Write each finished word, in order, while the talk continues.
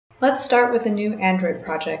Let's start with a new Android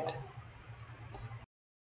project.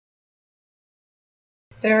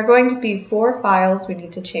 There are going to be 4 files we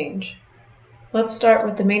need to change. Let's start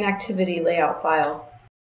with the main activity layout file.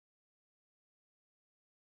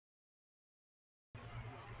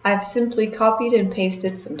 I've simply copied and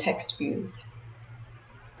pasted some text views.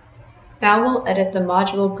 Now we'll edit the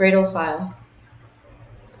module Gradle file.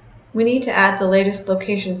 We need to add the latest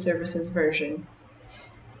location services version.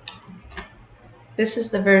 This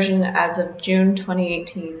is the version as of June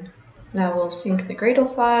 2018. Now we'll sync the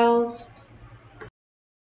Gradle files.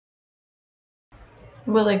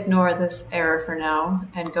 We'll ignore this error for now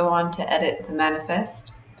and go on to edit the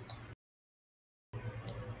manifest.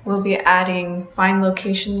 We'll be adding Find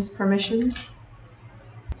Locations permissions,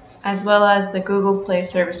 as well as the Google Play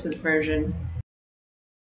Services version.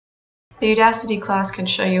 The Udacity class can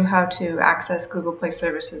show you how to access Google Play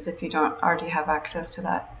Services if you don't already have access to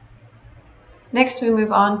that. Next, we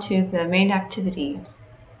move on to the main activity.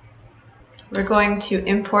 We're going to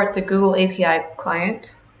import the Google API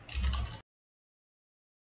client,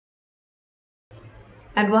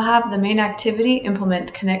 and we'll have the main activity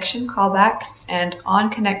implement connection callbacks and on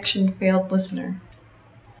connection failed listener.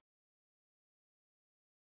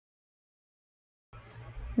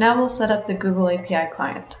 Now we'll set up the Google API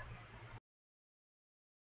client.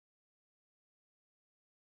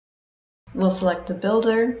 We'll select the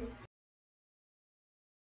builder,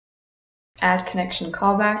 add connection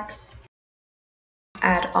callbacks,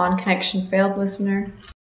 add on connection failed listener,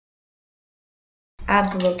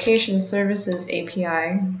 add the location services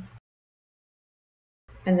API,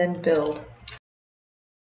 and then build.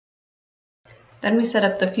 Then we set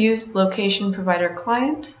up the fused location provider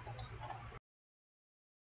client,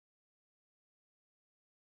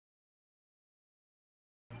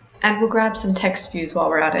 and we'll grab some text views while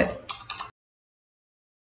we're at it.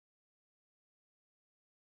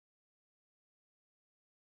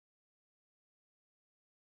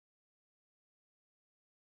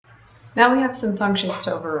 Now we have some functions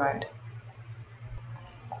to override.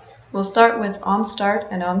 We'll start with onStart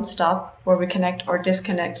and onStop, where we connect or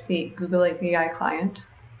disconnect the Google API client.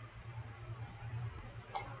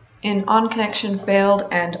 In onConnectionFailed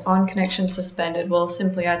and onConnectionSuspended, we'll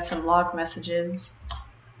simply add some log messages.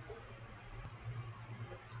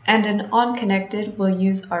 And in onConnected, we'll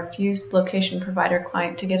use our fused location provider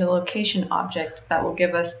client to get a location object that will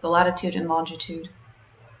give us the latitude and longitude.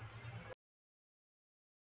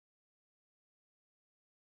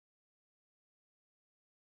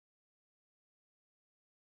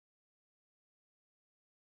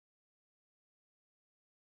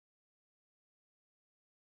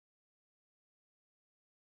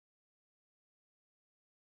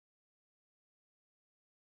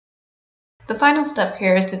 The final step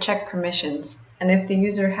here is to check permissions, and if the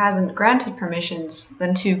user hasn't granted permissions,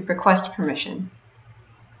 then to request permission.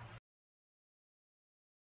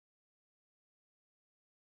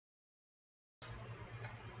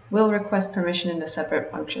 We'll request permission in a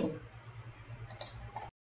separate function.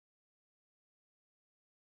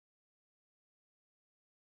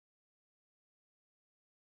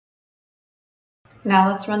 Now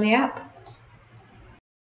let's run the app.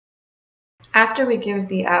 After we give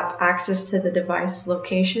the app access to the device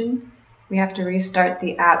location, we have to restart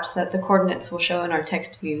the app so that the coordinates will show in our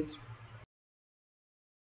text views.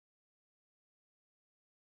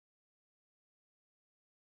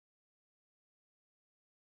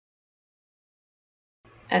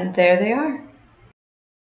 And there they are.